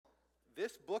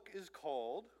This book is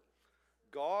called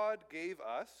God Gave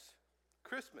Us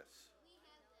Christmas.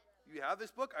 You have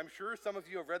this book? I'm sure some of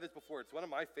you have read this before. It's one of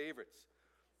my favorites.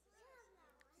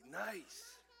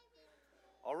 Nice.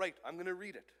 All right, I'm going to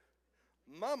read it.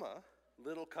 Mama,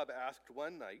 little cub asked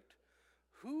one night,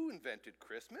 who invented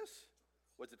Christmas?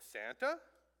 Was it Santa?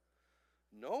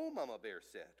 No, Mama Bear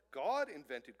said. God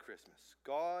invented Christmas.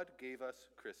 God gave us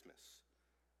Christmas.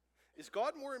 Is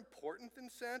God more important than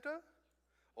Santa?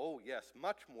 Oh, yes,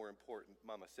 much more important,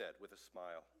 Mama said with a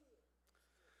smile.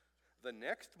 The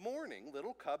next morning,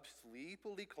 little cub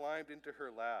sleepily climbed into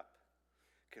her lap.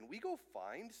 Can we go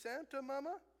find Santa,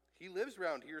 Mama? He lives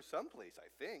round here someplace, I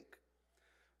think.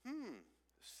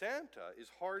 Santa is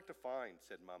hard to find,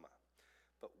 said Mama.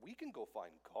 But we can go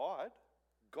find God.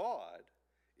 God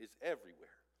is everywhere.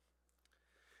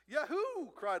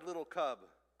 Yahoo! Cried little cub.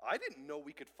 I didn't know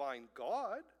we could find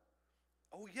God.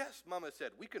 Oh, yes, Mama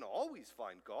said, we can always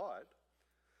find God.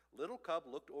 Little cub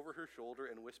looked over her shoulder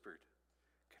and whispered,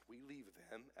 can we leave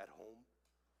them at home?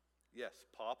 Yes,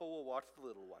 Papa will watch the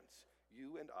little ones.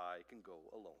 You and I can go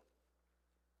alone.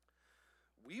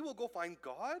 We will go find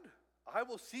God? I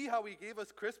will see how he gave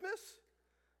us Christmas?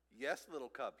 Yes, little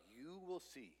cub, you will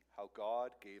see how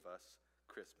God gave us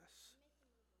Christmas.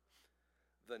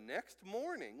 The next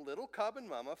morning, little cub and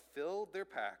Mama filled their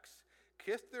packs,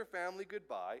 kissed their family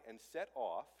goodbye, and set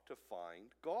off to find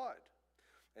God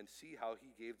and see how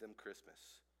he gave them Christmas.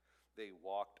 They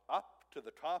walked up to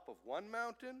the top of one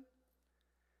mountain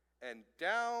and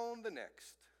down the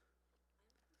next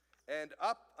and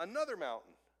up another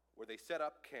mountain where they set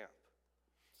up camp.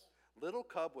 Little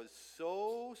cub was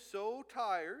so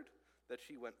tired that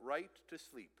she went right to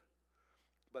sleep.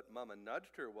 But Mama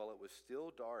nudged her while it was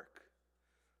still dark.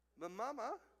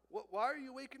 Mama, why are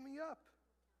you waking me up?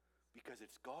 Because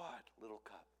it's God, little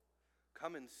cub.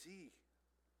 Come and see.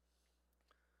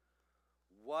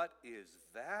 What is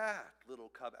that? Little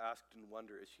cub asked in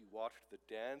wonder as she watched the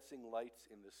dancing lights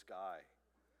in the sky.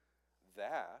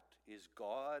 That is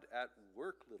God at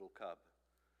work, little cub.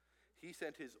 He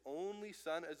sent his only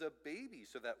son as a baby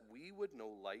so that we would know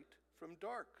light from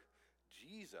dark.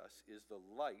 Jesus is the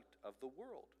light of the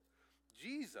world.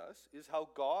 Jesus is how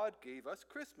God gave us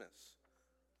Christmas.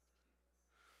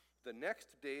 The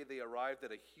next day they arrived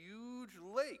at a huge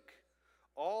lake.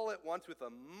 All at once, with a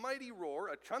mighty roar,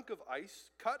 a chunk of ice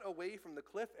cut away from the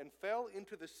cliff and fell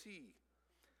into the sea.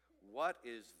 What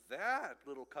is that?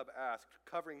 Little cub asked,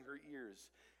 covering her ears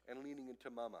and leaning into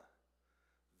Mama.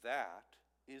 That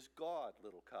is God,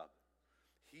 little cub.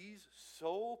 He's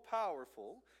so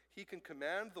powerful, he can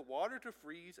command the water to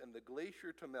freeze and the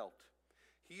glacier to melt.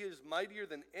 He is mightier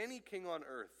than any king on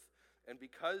earth, and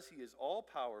because he is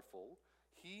all-powerful,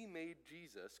 he made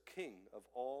Jesus king of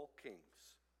all kings.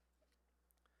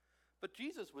 But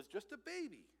Jesus was just a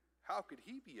baby. How could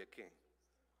he be a king?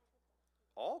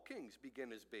 All kings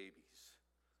begin as babies.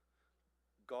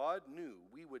 God knew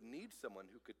we would need someone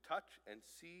who could touch and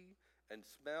see and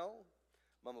smell.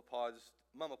 Mama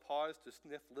paused to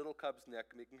sniff little cub's neck,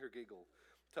 making her giggle,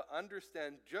 to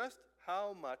understand just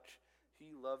how much he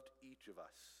loved each of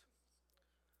us.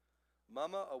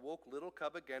 Mama awoke little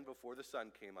cub again before the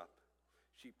sun came up.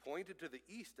 She pointed to the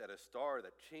east at a star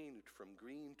that changed from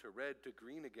green to red to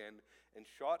green again and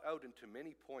shot out into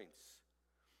many points.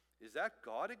 Is that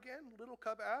God again? Little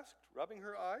cub asked, rubbing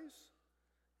her eyes.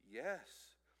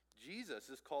 Yes, Jesus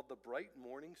is called the bright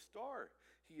morning star.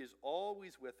 He is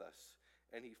always with us,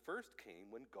 and he first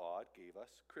came when God gave us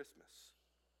Christmas.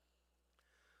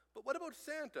 But what about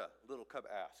Santa? Little cub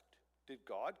asked. Did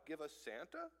God give us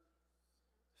Santa?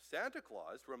 Santa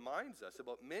Claus reminds us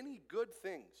about many good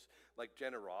things like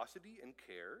generosity and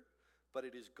care, but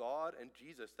it is God and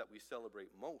Jesus that we celebrate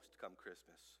most come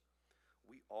Christmas.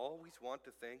 We always want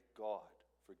to thank God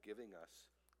for giving us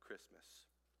Christmas.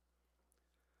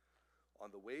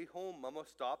 On the way home, Mama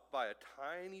stopped by a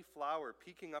tiny flower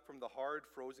peeking up from the hard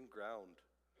frozen ground.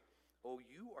 Oh,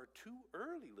 you are too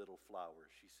early, little flower,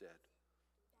 she said.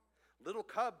 Little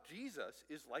cub, Jesus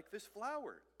is like this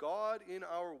flower, God in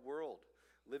our world,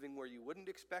 living where you wouldn't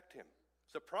expect him,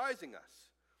 surprising us.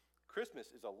 Christmas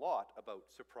is a lot about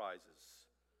surprises.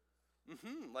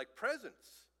 Like presents.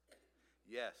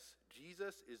 Yes,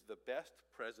 Jesus is the best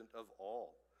present of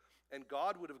all. And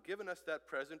God would have given us that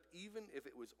present even if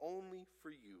it was only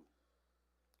for you.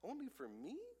 Only for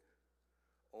me?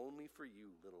 Only for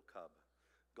you, little cub.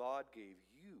 God gave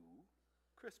you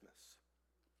Christmas.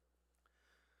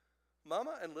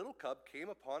 Mama and little cub came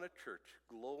upon a church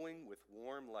glowing with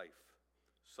warm life.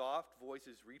 Soft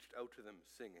voices reached out to them,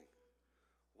 singing.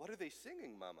 What are they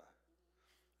singing, Mama?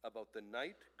 About the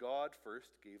night God first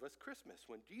gave us Christmas,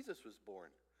 when Jesus was born.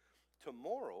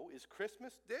 Tomorrow is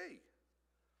Christmas Day.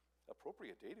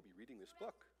 Appropriate day to be reading this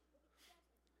book.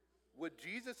 Would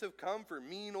Jesus have come for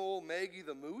mean old Maggie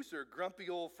the moose or grumpy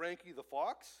old Frankie the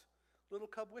fox? Little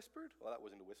cub whispered. Well, that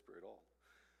wasn't a whisper at all.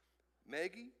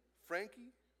 Maggie,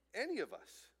 Frankie, any of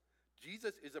us.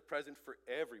 Jesus is a present for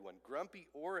everyone, grumpy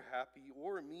or happy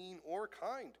or mean or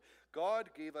kind.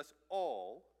 God gave us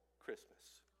all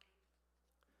Christmas.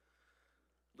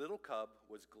 Little cub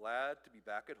was glad to be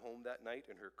back at home that night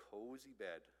in her cozy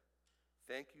bed.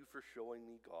 Thank you for showing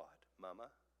me God, Mama.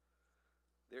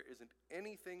 There isn't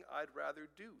anything I'd rather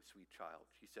do, sweet child,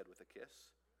 she said with a kiss.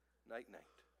 Night, night.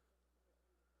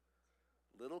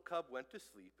 Little cub went to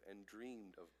sleep and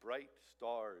dreamed of bright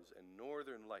stars and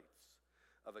northern lights,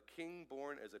 of a king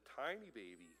born as a tiny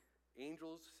baby,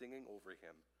 angels singing over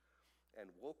him, and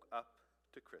woke up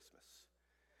to Christmas.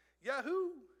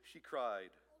 Yahoo! She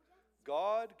cried.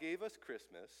 God gave us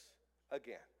Christmas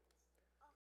again.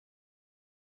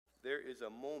 There is a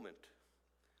moment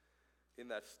in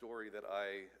that story that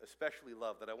I especially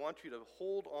love, that I want you to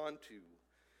hold on to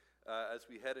as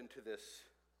we head into this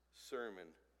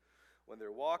sermon. When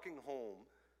they're walking home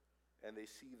and they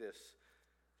see this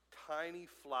tiny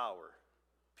flower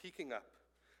peeking up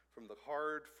from the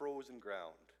hard frozen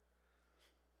ground.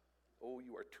 Oh,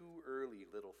 you are too early,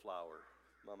 little flower,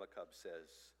 Mama Cub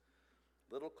says.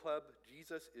 Little cub,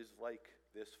 Jesus is like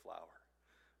this flower,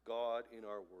 God in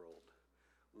our world,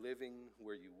 living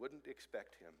where you wouldn't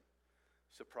expect him,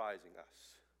 surprising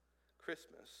us.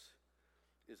 Christmas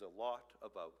is a lot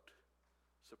about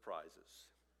surprises.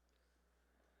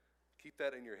 Keep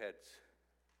that in your heads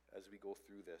as we go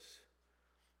through this.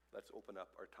 Let's open up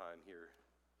our time here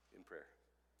in prayer.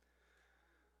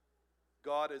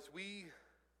 God, as we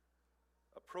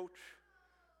approach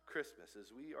Christmas,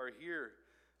 as we are here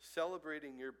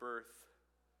celebrating your birth,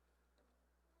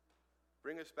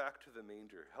 bring us back to the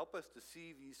manger. Help us to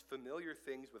see these familiar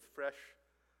things with fresh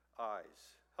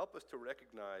eyes. Help us to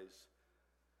recognize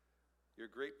your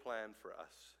great plan for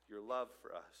us, your love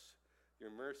for us,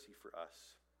 your mercy for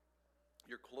us,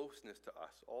 your closeness to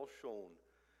us, all shown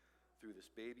through this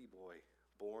baby boy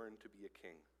born to be a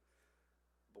king,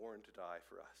 born to die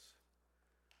for us.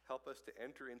 Help us to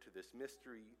enter into this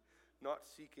mystery, not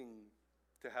seeking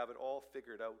to have it all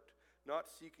figured out, not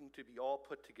seeking to be all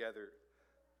put together,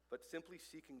 but simply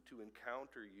seeking to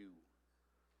encounter you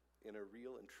in a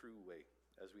real and true way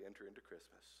as we enter into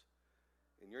Christmas.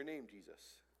 In your name,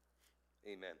 Jesus,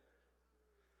 amen.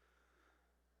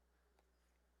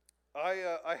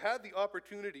 I had the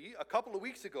opportunity a couple of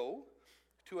weeks ago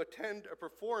to attend a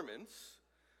performance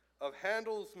of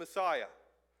Handel's Messiah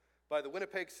by the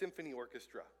Winnipeg Symphony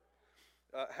Orchestra.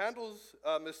 Handel's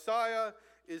Messiah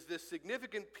is this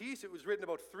significant piece. It was written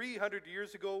about 300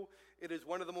 years ago. It is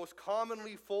one of the most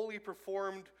commonly fully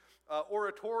performed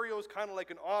oratorios, kind of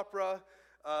like an opera,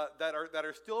 that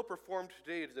are still performed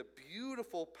today. It is a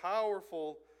beautiful,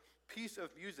 powerful piece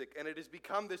of music, and it has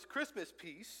become this Christmas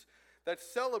piece that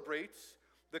celebrates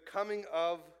the coming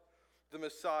of the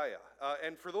Messiah.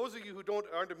 And for those of you who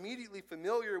aren't immediately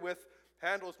familiar with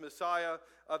Handel's Messiah,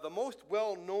 the most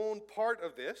well-known part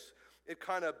of this, it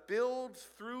kind of builds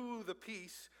through the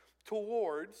piece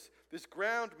towards this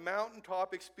grand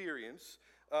mountaintop experience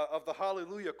of the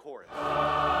Hallelujah chorus.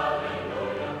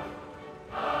 Hallelujah,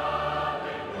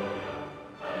 hallelujah,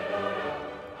 hallelujah,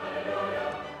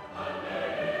 hallelujah,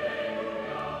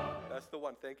 hallelujah. That's the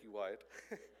one. Thank you, Wyatt.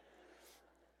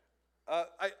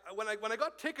 When I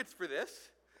got tickets for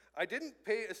this, I didn't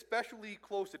pay especially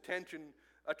close attention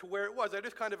to where it was. I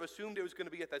just kind of assumed it was going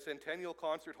to be at the Centennial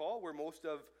Concert Hall, where most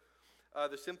of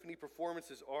the symphony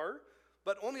performances are.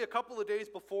 But only a couple of days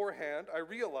beforehand, I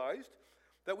realized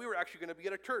that we were actually going to be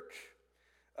at a church,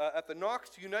 at the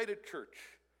Knox United Church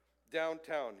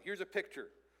downtown. Here's a picture.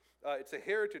 It's a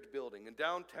heritage building in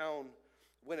downtown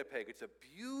Winnipeg. It's a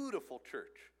beautiful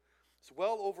church. It's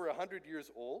well over 100 years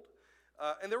old.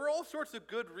 And there were all sorts of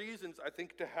good reasons, I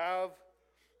think, to have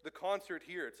the concert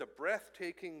here. It's a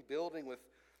breathtaking building with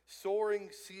soaring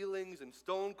ceilings and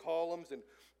stone columns and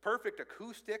perfect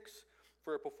acoustics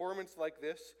for a performance like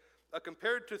this.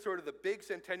 Compared to sort of the big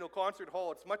Centennial Concert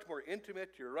Hall, it's much more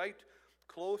intimate. You're right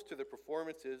close to the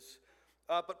performances.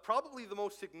 But probably the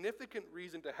most significant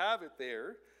reason to have it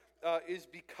there is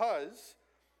because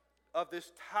of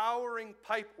this towering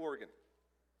pipe organ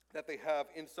that they have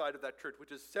inside of that church,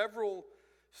 which is several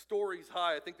stories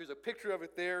high. I think there's a picture of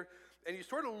it there, and you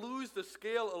sort of lose the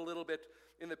scale a little bit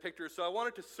in the picture. So I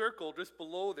wanted to circle just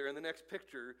below there in the next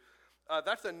picture.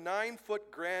 That's a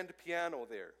 9-foot grand piano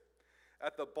there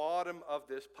at the bottom of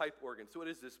this pipe organ. So it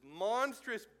is this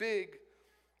monstrous big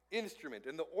instrument,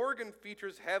 and the organ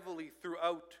features heavily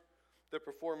throughout the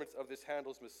performance of this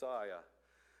Handel's Messiah.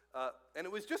 And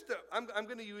it was just, I'm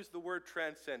going to use the word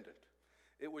transcendent.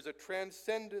 It was a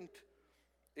transcendent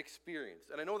experience.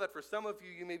 And I know that for some of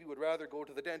you, you maybe would rather go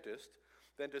to the dentist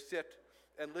than to sit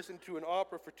and listen to an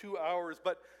opera for 2 hours,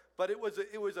 but it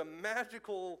was a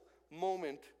magical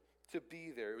moment to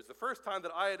be there. It was the first time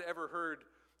that I had ever heard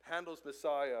Handel's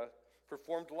Messiah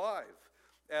performed live.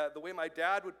 The way my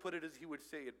dad would put it is he would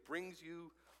say, it brings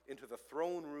you into the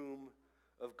throne room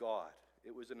of God.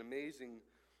 It was an amazing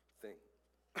thing.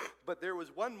 But there was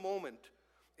one moment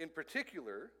in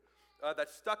particular that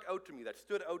stuck out to me, that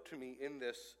stood out to me in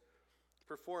this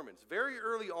performance. Very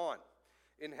early on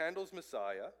in Handel's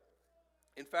Messiah,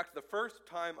 in fact, the first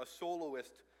time a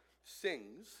soloist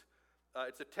sings,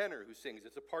 it's a tenor who sings.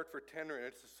 It's a part for tenor, and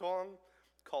it's a song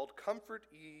called Comfort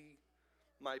Ye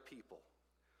My People.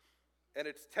 And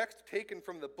it's text taken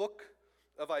from the book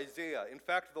of Isaiah. In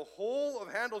fact, the whole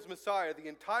of Handel's Messiah, the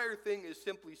entire thing is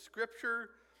simply scripture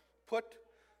put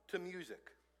to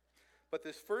music. But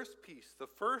this first piece, the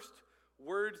first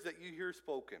words that you hear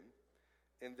spoken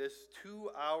in this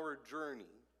 2-hour journey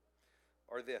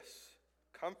are this: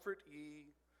 Comfort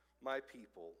ye my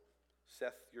people,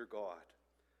 saith your God.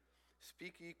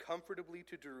 Speak ye comfortably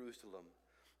to Jerusalem,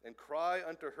 and cry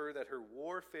unto her that her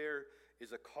warfare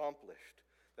is accomplished,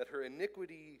 that her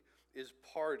iniquity is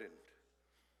pardoned.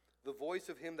 The voice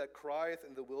of him that crieth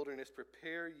in the wilderness,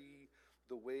 prepare ye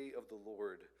the way of the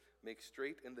Lord, make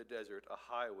straight in the desert a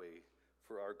highway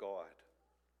for our God.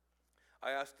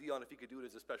 I asked Dion if he could do it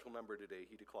as a special number today.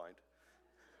 He declined.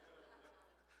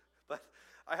 But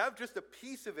I have just a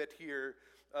piece of it here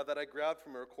that I grabbed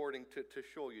from a recording to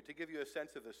show you, to give you a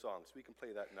sense of the song. So we can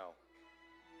play that now.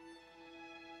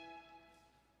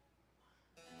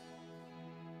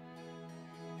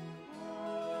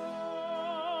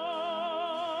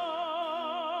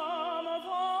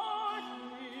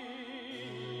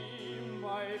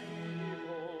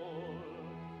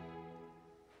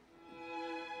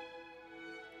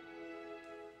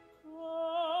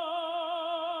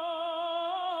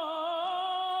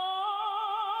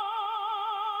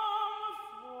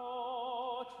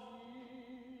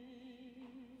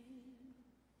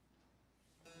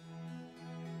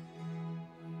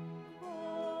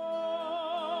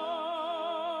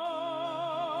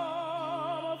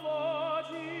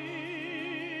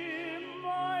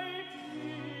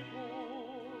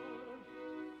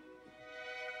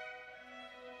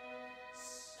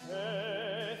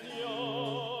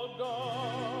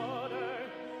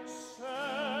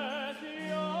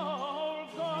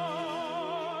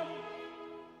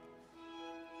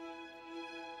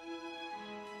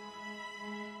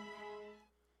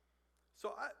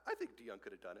 So I think Dion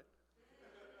could have done it.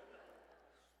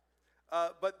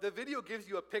 But the video gives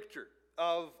you a picture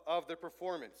of the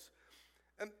performance.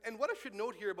 And what I should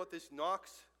note here about this Knox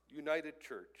United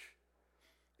Church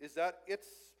is that it's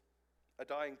a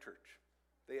dying church.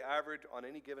 They average on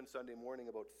any given Sunday morning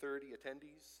about 30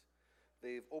 attendees.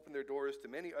 They've opened their doors to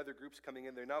many other groups coming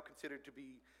in. They're now considered to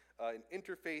be an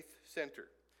interfaith center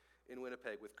in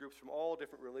Winnipeg, with groups from all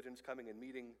different religions coming and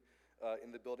meeting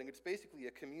in the building. It's basically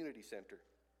a community center.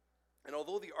 And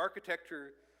although the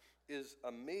architecture is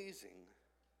amazing,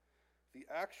 the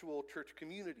actual church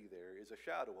community there is a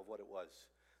shadow of what it was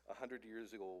 100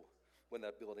 years ago when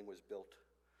that building was built.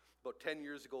 About 10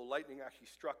 years ago, lightning actually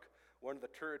struck one of the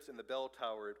turrets in the bell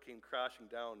tower. It came crashing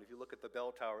down. If you look at the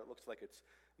bell tower, it looks like it's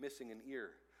missing an ear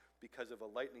because of a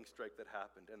lightning strike that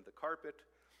happened. And the carpet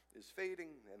is fading,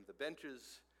 and the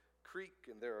benches creak,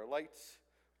 and there are lights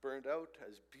burned out.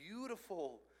 As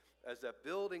beautiful as that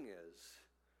building is,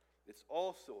 it's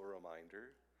also a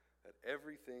reminder that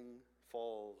everything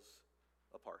falls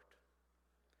apart.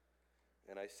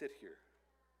 And I sit here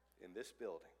in this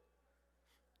building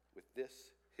with this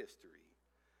history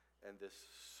and this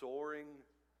soaring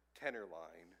tenor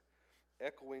line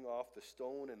echoing off the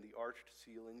stone and the arched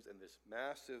ceilings and this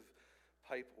massive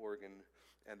pipe organ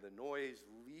and the noise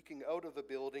leaking out of the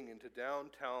building into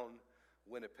downtown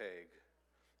Winnipeg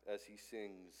as he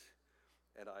sings,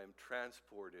 and I am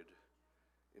transported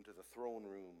into the throne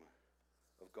room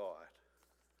of God.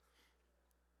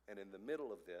 And in the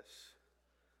middle of this,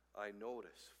 I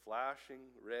notice flashing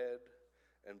red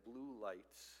and blue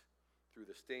lights through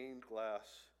the stained glass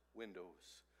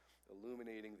windows,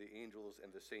 illuminating the angels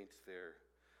and the saints there.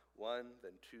 1,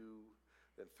 then 2,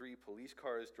 then 3 police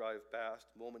cars drive past.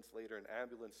 Moments later, an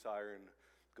ambulance siren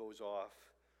goes off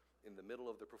in the middle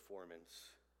of the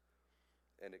performance,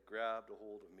 and it grabbed a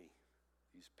hold of me.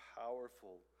 These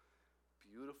powerful,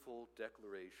 beautiful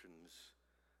declarations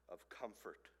of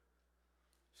comfort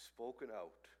spoken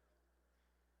out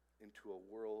into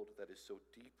a world that is so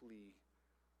deeply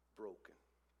broken.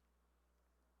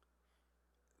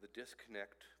 The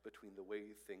disconnect between the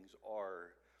way things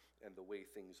are and the way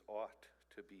things ought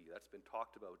to be. That's been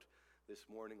talked about this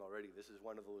morning already. This is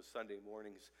one of those Sunday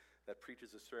mornings that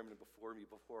preaches a sermon before me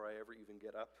before I ever even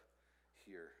get up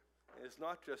here. And it's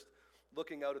not just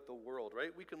looking out at the world, right?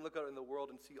 We can look out in the world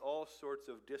and see all sorts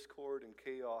of discord and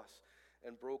chaos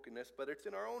and brokenness, but it's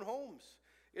in our own homes.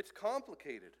 It's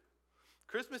complicated.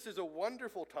 Christmas is a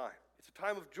wonderful time. It's a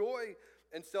time of joy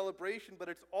and celebration, but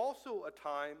it's also a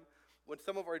time when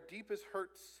some of our deepest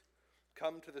hurts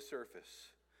come to the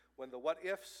surface, when the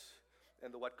what-ifs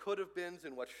and the what could-have-beens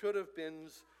and what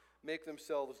should-have-beens make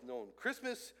themselves known.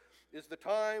 Christmas is the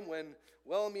time when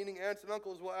well-meaning aunts and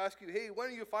uncles will ask you, hey, when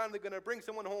are you finally going to bring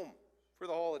someone home for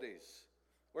the holidays?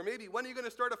 Or maybe, when are you going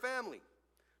to start a family?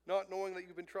 Not knowing that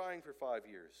you've been trying for 5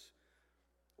 years.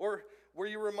 Or were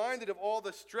you reminded of all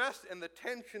the stress and the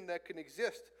tension that can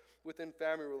exist within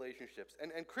family relationships?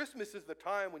 And Christmas is the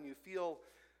time when you feel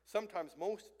sometimes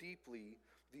most deeply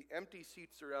the empty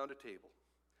seats around a table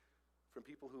from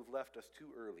people who've left us too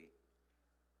early.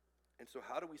 And so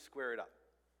how do we square it up?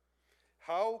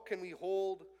 How can we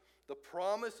hold the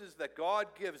promises that God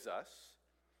gives us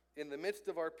in the midst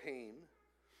of our pain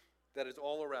that is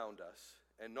all around us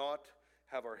and not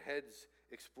have our heads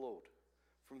explode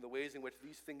from the ways in which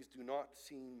these things do not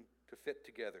seem to fit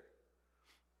together?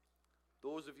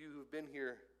 Those of you who've been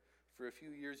here for a few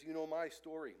years, you know my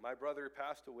story. My brother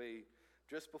passed away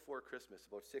just before Christmas,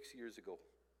 about 6 years ago.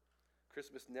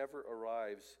 Christmas never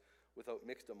arrives without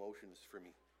mixed emotions for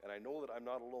me, and I know that I'm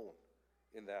not alone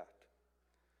in that.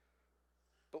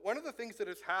 But one of the things that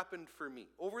has happened for me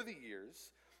over the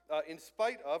years, in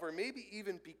spite of, or maybe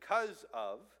even because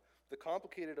of, the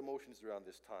complicated emotions around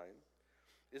this time,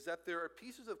 is that there are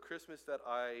pieces of Christmas that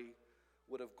I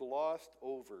would have glossed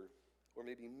over, or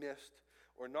maybe missed,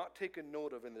 or not taken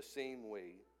note of in the same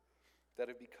way, that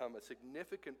have become a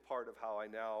significant part of how I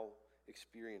now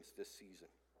experience this season.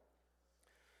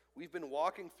 We've been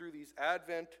walking through these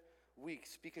Advent weeks,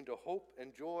 speaking to hope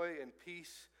and joy and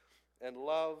peace and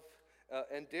love.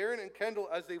 And Darren and Kendall,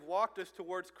 as they've walked us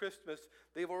towards Christmas,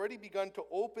 they've already begun to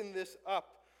open this up,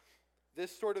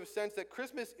 this sort of sense that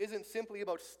Christmas isn't simply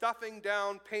about stuffing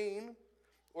down pain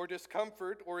or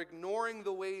discomfort or ignoring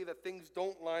the way that things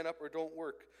don't line up or don't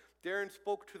work. Darren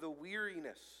spoke to the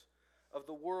weariness of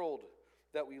the world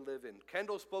that we live in.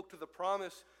 Kendall spoke to the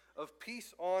promise of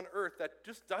peace on earth that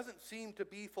just doesn't seem to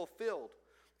be fulfilled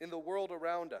in the world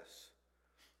around us.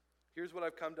 Here's what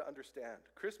I've come to understand.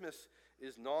 Christmas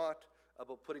is not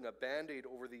about putting a Band-Aid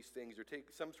over these things or take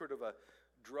some sort of a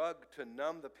drug to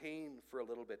numb the pain for a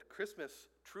little bit. Christmas,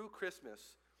 true Christmas,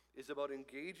 is about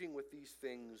engaging with these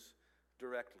things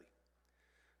directly.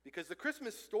 Because the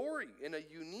Christmas story, in a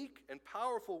unique and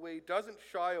powerful way, doesn't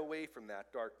shy away from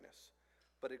that darkness,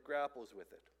 but it grapples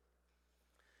with it.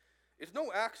 It's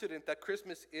no accident that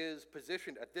Christmas is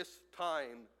positioned at this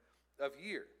time of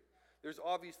year. There's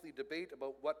obviously debate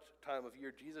about what time of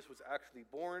year Jesus was actually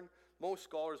born. Most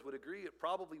scholars would agree it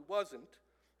probably wasn't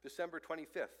December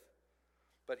 25th.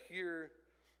 But here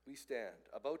we stand,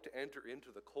 about to enter into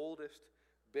the coldest,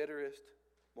 bitterest,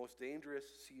 most dangerous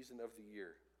season of the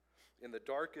year, in the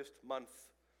darkest month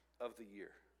of the year,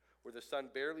 where the sun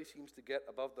barely seems to get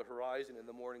above the horizon in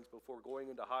the mornings before going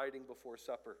into hiding before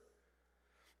supper.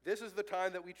 This is the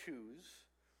time that we choose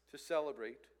to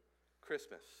celebrate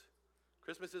Christmas.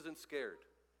 Christmas isn't scared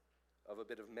of a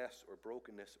bit of mess or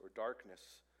brokenness or darkness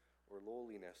or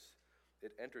lowliness.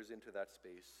 It enters into that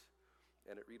space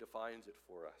and it redefines it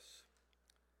for us.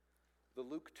 The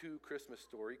Luke 2 Christmas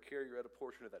story, Carrie read a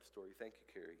portion of that story, thank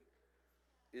you, Carrie,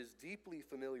 is deeply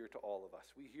familiar to all of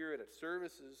us. We hear it at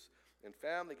services and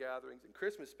family gatherings and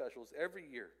Christmas specials every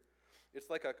year. It's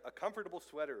like a comfortable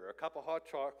sweater or a cup of hot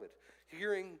chocolate.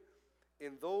 Hearing,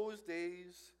 in those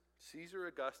days, Caesar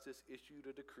Augustus issued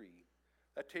a decree.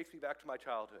 That takes me back to my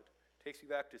childhood. Takes me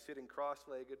back to sitting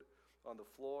cross-legged on the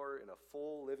floor in a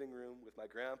full living room with my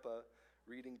grandpa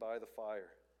reading by the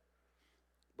fire.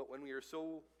 But when we are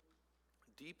so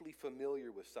deeply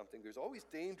familiar with something, there's always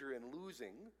danger in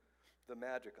losing the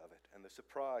magic of it and the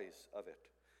surprise of it.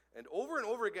 And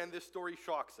over again, this story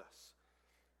shocks us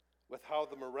with how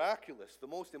the miraculous, the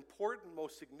most important,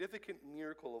 most significant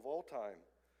miracle of all time,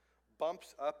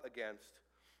 bumps up against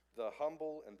the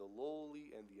humble and the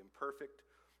lowly and the imperfect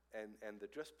and the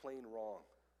just plain wrong.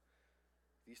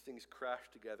 These things crash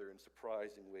together in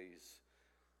surprising ways.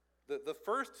 The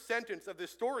first sentence of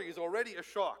this story is already a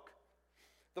shock.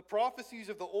 The prophecies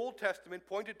of the Old Testament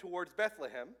pointed towards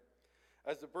Bethlehem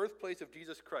as the birthplace of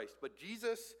Jesus Christ. But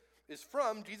Jesus'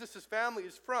 family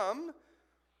is from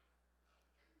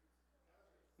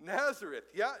Nazareth.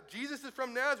 Yeah, Jesus is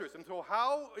from Nazareth. And so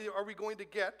how are we going to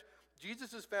get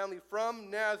Jesus' family from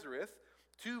Nazareth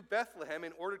to Bethlehem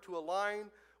in order to align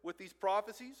with these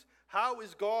prophecies? How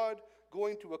is God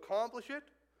going to accomplish it?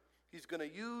 He's going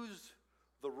to use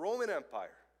the Roman Empire.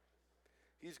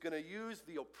 He's going to use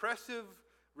the oppressive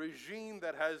regime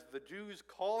that has the Jews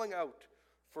calling out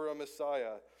for a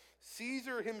Messiah.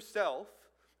 Caesar himself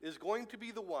is going to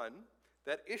be the one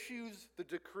that issues the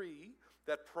decree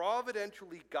that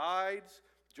providentially guides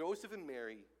Joseph and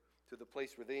Mary to the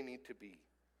place where they need to be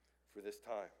for this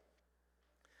time.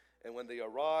 And when they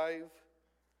arrive,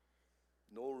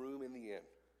 no room in the inn.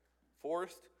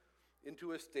 Forced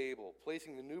into a stable,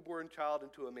 placing the newborn child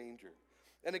into a manger.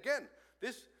 And again,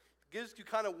 this gives you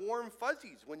kind of warm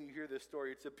fuzzies when you hear this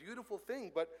story. It's a beautiful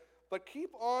thing, but keep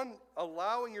on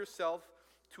allowing yourself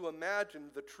to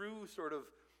imagine the true sort of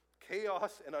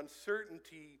chaos and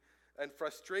uncertainty and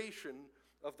frustration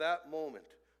of that moment.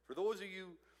 For those of you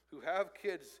who have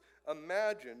kids,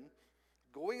 imagine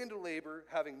going into labor,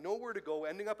 having nowhere to go,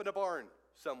 ending up in a barn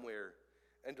somewhere,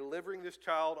 and delivering this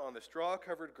child on the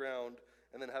straw-covered ground,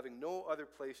 and then having no other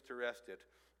place to rest it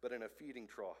but in a feeding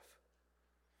trough.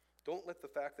 Don't let the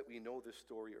fact that we know this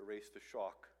story erase the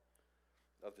shock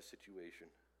of the situation.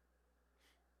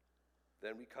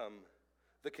 Then we come,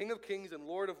 the King of Kings and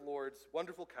Lord of Lords,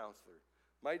 wonderful Counselor,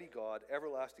 mighty God,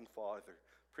 everlasting Father,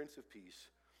 Prince of Peace,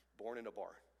 born in a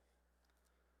barn.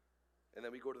 And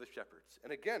then we go to the shepherds.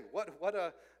 And again, what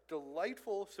a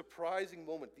delightful, surprising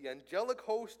moment. The angelic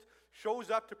host shows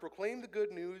up to proclaim the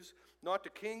good news, not to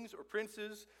kings or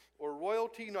princes or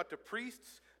royalty, not to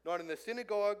priests, not in the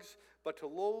synagogues, but to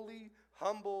lowly,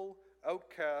 humble,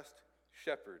 outcast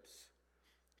shepherds.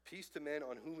 Peace to men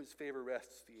on whom his favor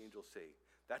rests, the angels say.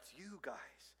 That's you guys.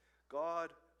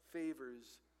 God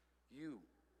favors you.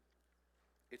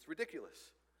 It's ridiculous.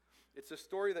 It's a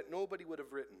story that nobody would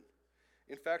have written.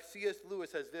 In fact, C.S.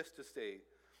 Lewis has this to say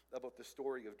about the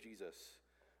story of Jesus.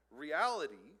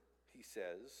 Reality, he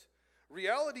says,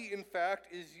 reality, in fact,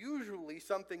 is usually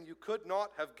something you could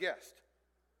not have guessed.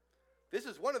 This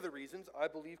is one of the reasons I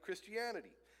believe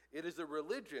Christianity. It is a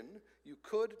religion you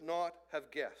could not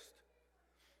have guessed.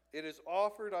 If it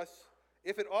offered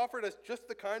us just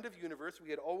the kind of universe we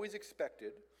had always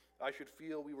expected, I should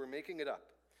feel we were making it up.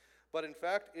 But in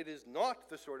fact, it is not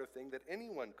the sort of thing that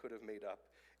anyone could have made up.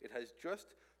 It has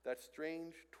just that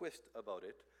strange twist about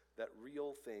it that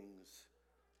real things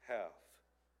have.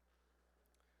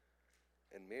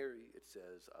 And Mary, it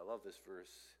says, I love this verse,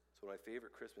 it's one of my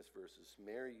favorite Christmas verses.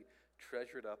 Mary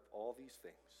treasured up all these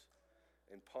things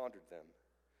and pondered them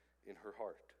in her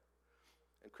heart.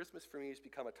 And Christmas for me has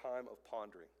become a time of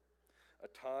pondering, a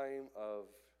time of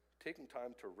taking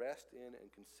time to rest in and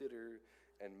consider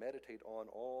and meditate on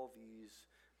all these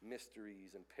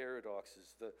mysteries and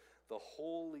paradoxes, the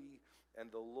holy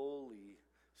and the lowly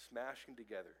smashing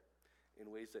together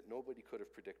in ways that nobody could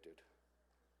have predicted.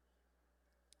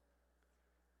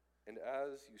 And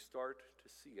as you start to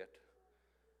see it,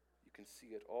 you can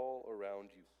see it all around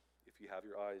you if you have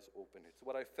your eyes open. It's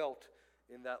what I felt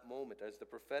in that moment as the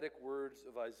prophetic words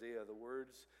of Isaiah, the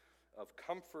words of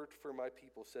comfort for my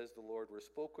people, says the Lord, were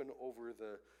spoken over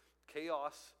the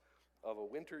chaos of a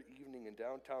winter evening in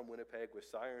downtown Winnipeg with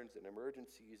sirens and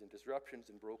emergencies and disruptions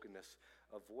and brokenness,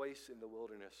 a voice in the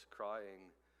wilderness crying,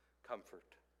 comfort.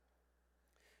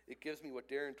 It gives me what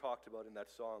Darren talked about in that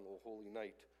song, O Holy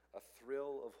Night, a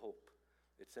thrill of hope.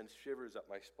 It sends shivers up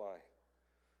my spine.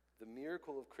 The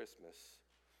miracle of Christmas,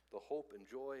 the hope and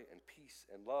joy and peace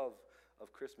and love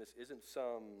of Christmas isn't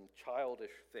some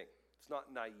childish thing. It's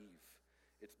not naive.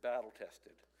 It's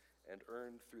battle-tested and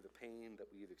earned through the pain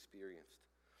that we've experienced.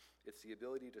 It's the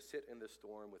ability to sit in the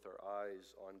storm with our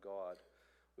eyes on God,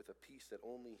 with a peace that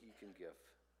only He can give.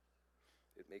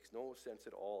 It makes no sense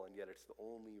at all, and yet it's the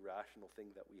only rational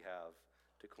thing that we have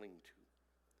to cling to.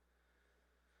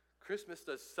 Christmas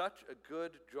does such a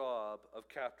good job of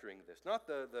capturing this. Not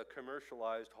the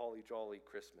commercialized holly jolly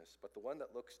Christmas, but the one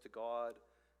that looks to God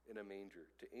in a manger,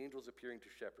 to angels appearing to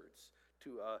shepherds,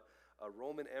 to a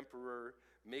Roman emperor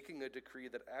making a decree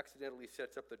that accidentally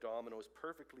sets up the dominoes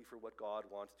perfectly for what God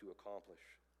wants to accomplish.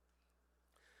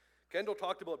 Kendall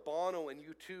talked about Bono and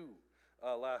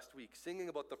U2 last week, singing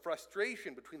about the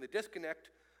frustration between the disconnect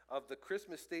of the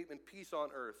Christmas statement, peace on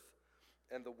earth,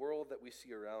 and the world that we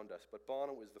see around us. But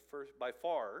Bono is the first, by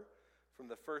far, from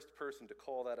the first person to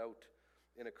call that out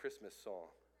in a Christmas song.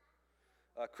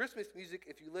 Christmas music,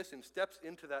 if you listen, steps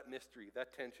into that mystery,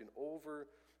 that tension over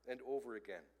and over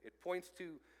again. It points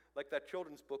to, like that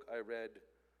children's book I read,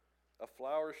 a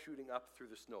flower shooting up through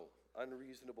the snow,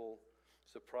 unreasonable,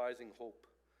 surprising hope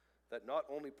that not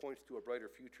only points to a brighter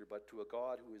future, but to a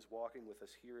God who is walking with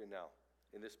us here and now,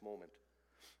 in this moment.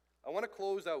 I want to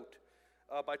close out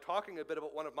by talking a bit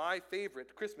about one of my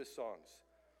favorite Christmas songs.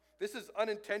 This has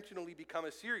unintentionally become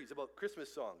a series about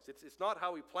Christmas songs. It's not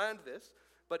how we planned this,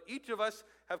 but each of us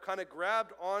have kind of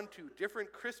grabbed onto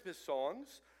different Christmas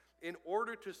songs in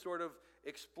order to sort of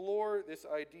explore this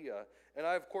idea. And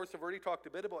I, of course, have already talked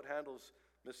a bit about Handel's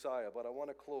Messiah, but I want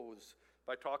to close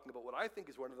by talking about what I think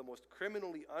is one of the most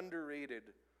criminally underrated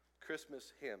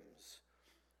Christmas hymns,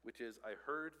 which is I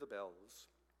Heard the Bells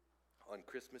on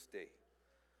Christmas Day.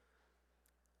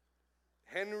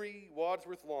 Henry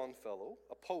Wadsworth Longfellow,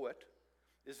 a poet,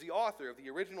 is the author of the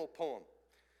original poem.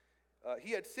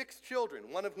 He had 6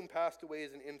 children, one of whom passed away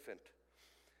as an infant.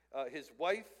 His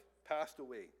wife passed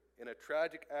away in a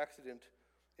tragic accident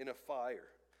in a fire,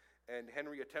 and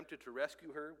Henry attempted to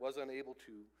rescue her, was unable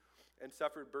to, and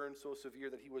suffered burns so severe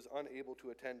that he was unable to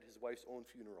attend his wife's own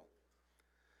funeral.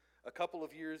 A couple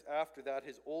of years after that,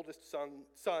 his oldest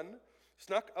son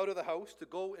snuck out of the house to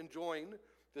go and join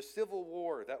the Civil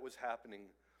War that was happening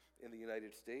in the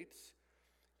United States.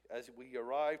 As we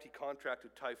arrived, he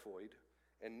contracted typhoid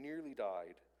and nearly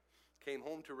died, came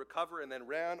home to recover, and then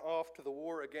ran off to the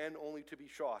war again, only to be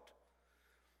shot.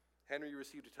 Henry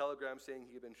received a telegram saying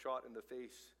he had been shot in the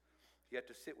face. He had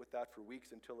to sit with that for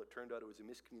weeks until it turned out it was a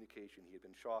miscommunication. He had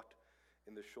been shot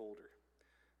in the shoulder.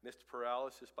 Missed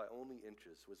paralysis by only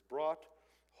inches. Was brought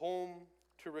home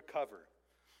to recover.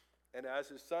 And as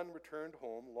his son returned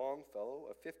home,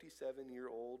 Longfellow, a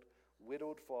 57-year-old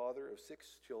widowed father of 6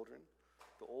 children,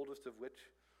 the oldest of which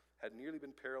had nearly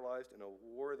been paralyzed in a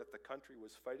war that the country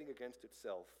was fighting against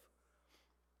itself,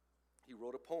 he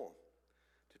wrote a poem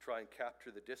to try and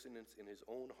capture the dissonance in his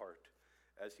own heart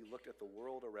as he looked at the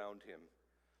world around him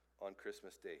on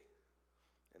Christmas Day.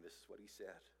 And this is what he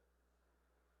said.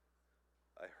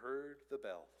 I heard the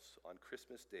bells on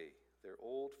Christmas Day, their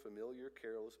old familiar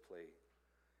carols play,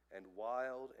 and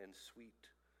wild and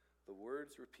sweet the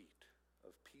words repeat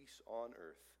of peace on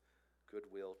earth,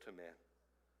 goodwill to men.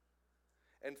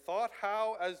 And thought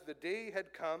how, as the day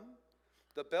had come,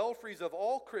 the belfries of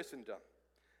all Christendom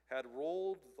had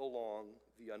rolled along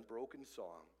the unbroken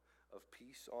song of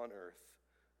peace on earth,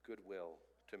 goodwill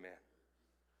to men.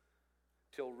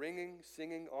 Till ringing,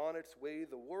 singing on its way,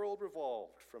 the world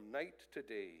revolved from night to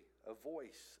day, a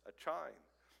voice, a chime,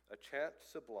 a chant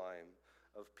sublime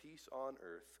of peace on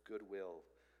earth, goodwill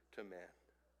to men.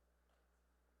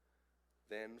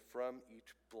 Then from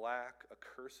each black,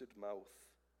 accursed mouth,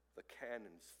 the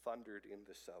cannons thundered in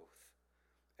the south,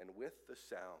 and with the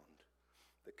sound,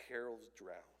 the carols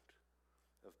drowned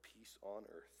of peace on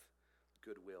earth,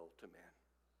 goodwill to men.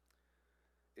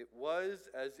 It was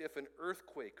as if an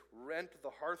earthquake rent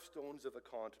the hearthstones of a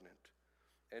continent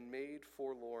and made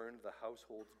forlorn the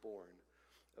households born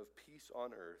of peace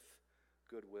on earth,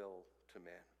 goodwill to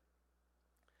men.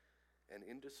 And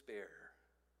in despair,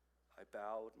 I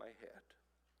bowed my head.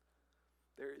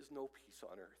 There is no peace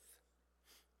on earth,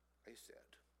 I said.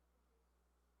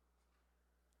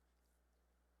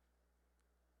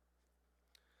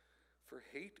 For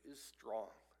hate is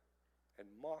strong and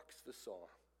mocks the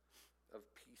song of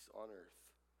peace on earth,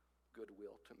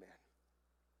 goodwill to men.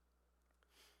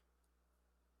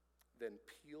 Then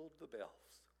pealed the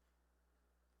bells.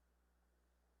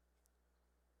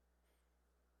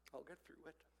 I'll get through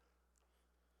it.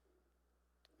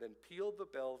 Then pealed the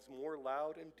bells more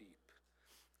loud and deep.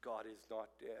 God is not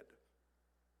dead,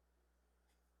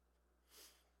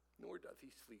 nor doth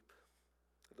he sleep.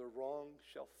 The wrong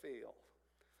shall fail,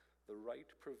 the right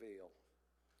prevail,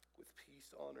 with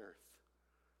peace on earth,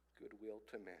 goodwill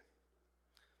to men.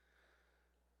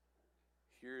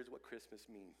 Here's what Christmas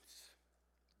means.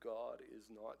 God is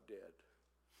not dead,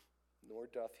 nor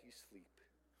doth he sleep.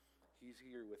 He's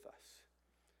here with us,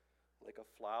 like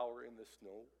a flower in the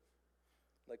snow,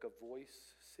 like a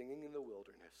voice singing in the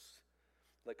wilderness,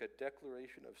 like a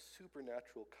declaration of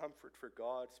supernatural comfort for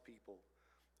God's people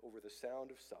over the sound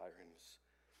of sirens,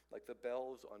 like the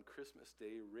bells on Christmas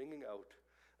Day ringing out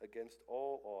against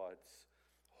all odds.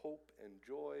 Hope and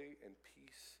joy and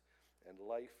peace and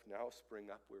life now spring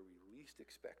up where we least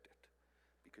expect it,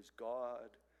 because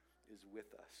God is with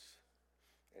us.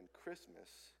 And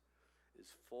Christmas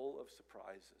is full of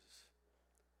surprises,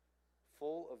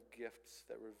 full of gifts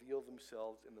that reveal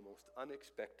themselves in the most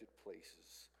unexpected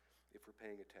places if we're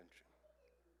paying attention.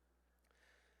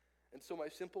 And so my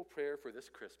simple prayer for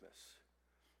this Christmas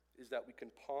is that we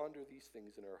can ponder these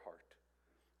things in our heart.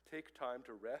 Take time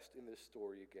to rest in this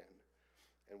story again.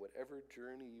 And whatever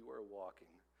journey you are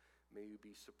walking, may you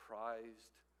be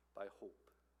surprised by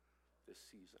hope this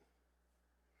season.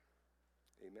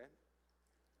 Amen.